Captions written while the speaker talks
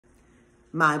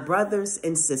My brothers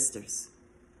and sisters,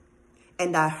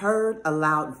 and I heard a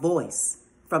loud voice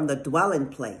from the dwelling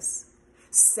place,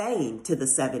 saying to the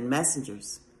seven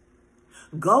messengers,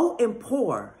 Go and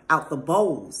pour out the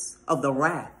bowls of the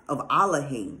wrath of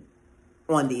Elohim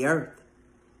on the earth.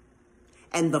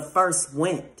 And the first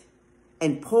went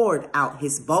and poured out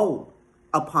his bowl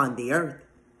upon the earth.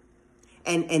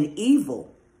 And an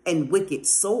evil and wicked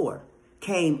sore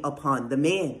came upon the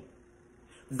men,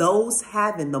 those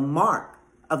having the mark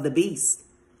of the beast,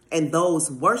 and those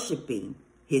worshiping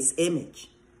his image.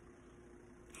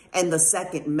 And the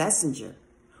second messenger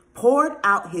poured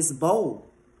out his bowl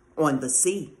on the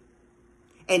sea,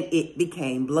 and it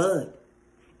became blood,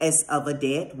 as of a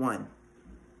dead one.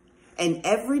 And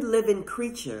every living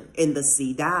creature in the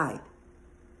sea died.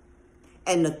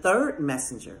 And the third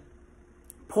messenger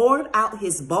poured out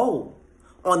his bowl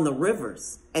on the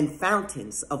rivers and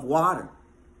fountains of water,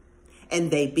 and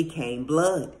they became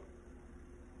blood.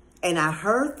 And I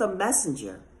heard the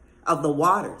messenger of the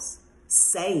waters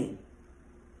saying,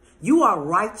 You are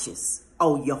righteous,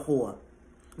 O Yahuwah,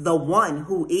 the one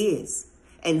who is,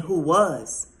 and who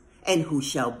was, and who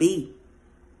shall be,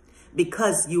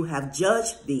 because you have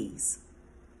judged these,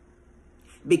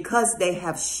 because they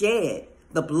have shed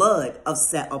the blood of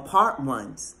set-apart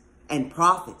ones and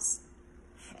prophets,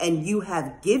 and you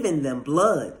have given them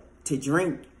blood to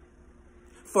drink,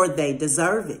 for they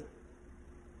deserve it.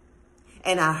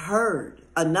 And I heard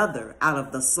another out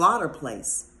of the slaughter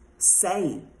place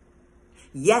saying,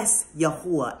 Yes,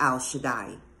 Yahuwah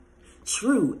Al-Shaddai,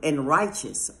 true and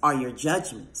righteous are your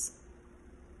judgments.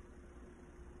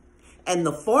 And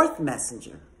the fourth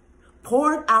messenger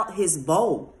poured out his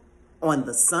bowl on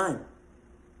the sun,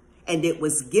 and it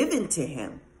was given to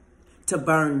him to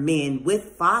burn men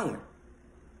with fire.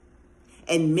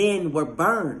 And men were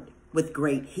burned with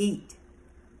great heat,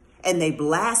 and they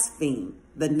blasphemed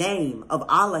the name of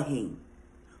Elohim,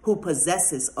 who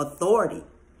possesses authority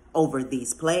over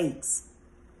these plagues.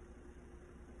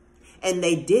 And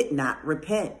they did not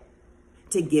repent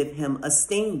to give him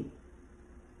esteem.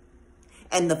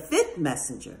 And the fifth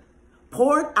messenger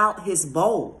poured out his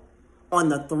bowl on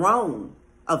the throne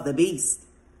of the beast,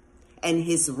 and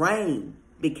his reign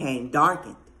became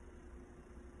darkened.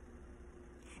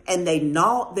 And they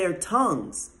gnawed their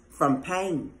tongues from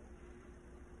pain.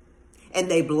 And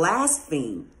they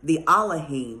blasphemed the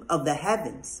Elohim of the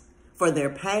heavens for their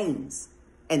pains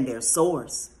and their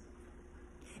sores,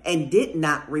 and did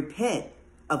not repent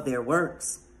of their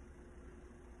works.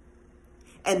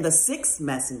 And the sixth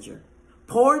messenger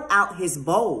poured out his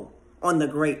bowl on the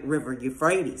great river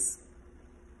Euphrates,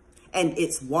 and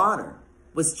its water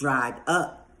was dried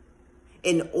up,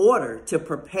 in order to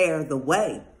prepare the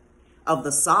way of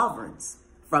the sovereigns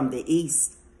from the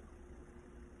east.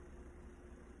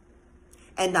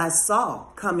 And I saw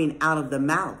coming out of the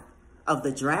mouth of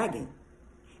the dragon,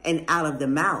 and out of the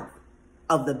mouth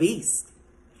of the beast,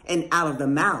 and out of the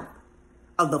mouth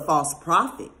of the false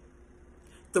prophet,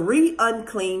 3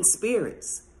 unclean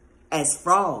spirits, as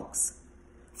frogs,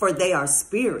 for they are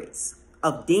spirits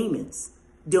of demons,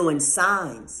 doing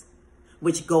signs,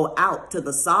 which go out to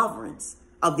the sovereigns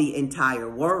of the entire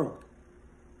world,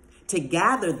 to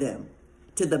gather them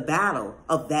to the battle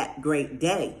of that great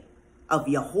day of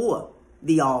Yahuwah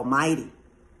the Almighty.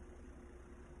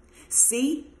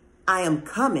 See, I am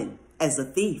coming as a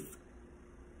thief.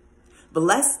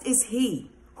 Blessed is he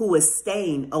who is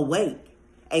staying awake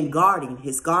and guarding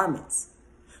his garments,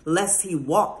 lest he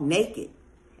walk naked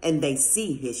and they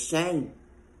see his shame.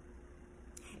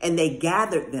 And they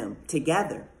gathered them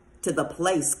together to the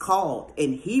place called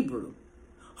in Hebrew,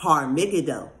 Har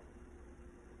Megiddo.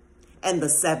 And the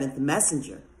seventh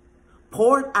messenger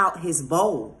poured out his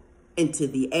bowl into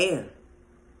the air.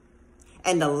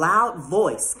 And a loud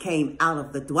voice came out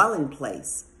of the dwelling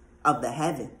place of the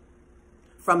heaven,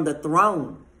 from the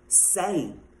throne,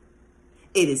 saying,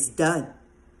 It is done.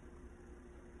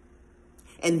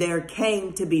 And there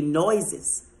came to be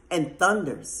noises and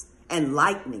thunders and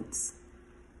lightnings.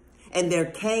 And there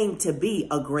came to be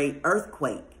a great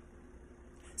earthquake,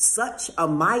 such a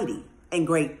mighty and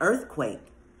great earthquake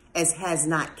as has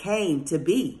not came to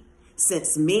be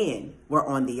since men were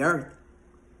on the earth.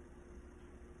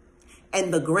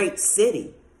 And the great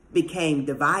city became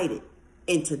divided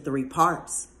into 3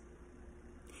 parts,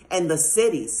 and the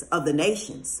cities of the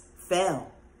nations fell.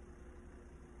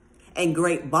 And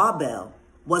great Babel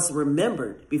was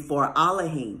remembered before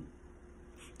Elohim,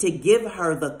 to give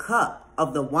her the cup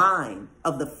of the wine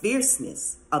of the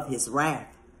fierceness of his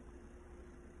wrath.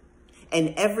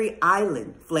 And every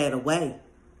island fled away,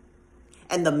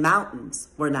 and the mountains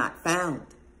were not found.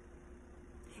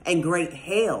 And great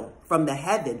hail from the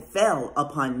heaven fell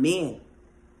upon men,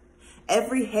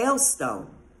 every hailstone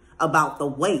about the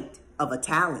weight of a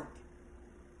talent.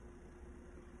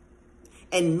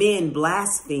 And men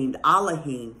blasphemed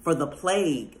Elohim for the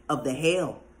plague of the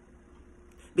hail,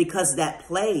 because that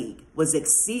plague was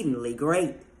exceedingly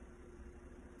great.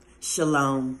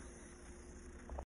 Shalom.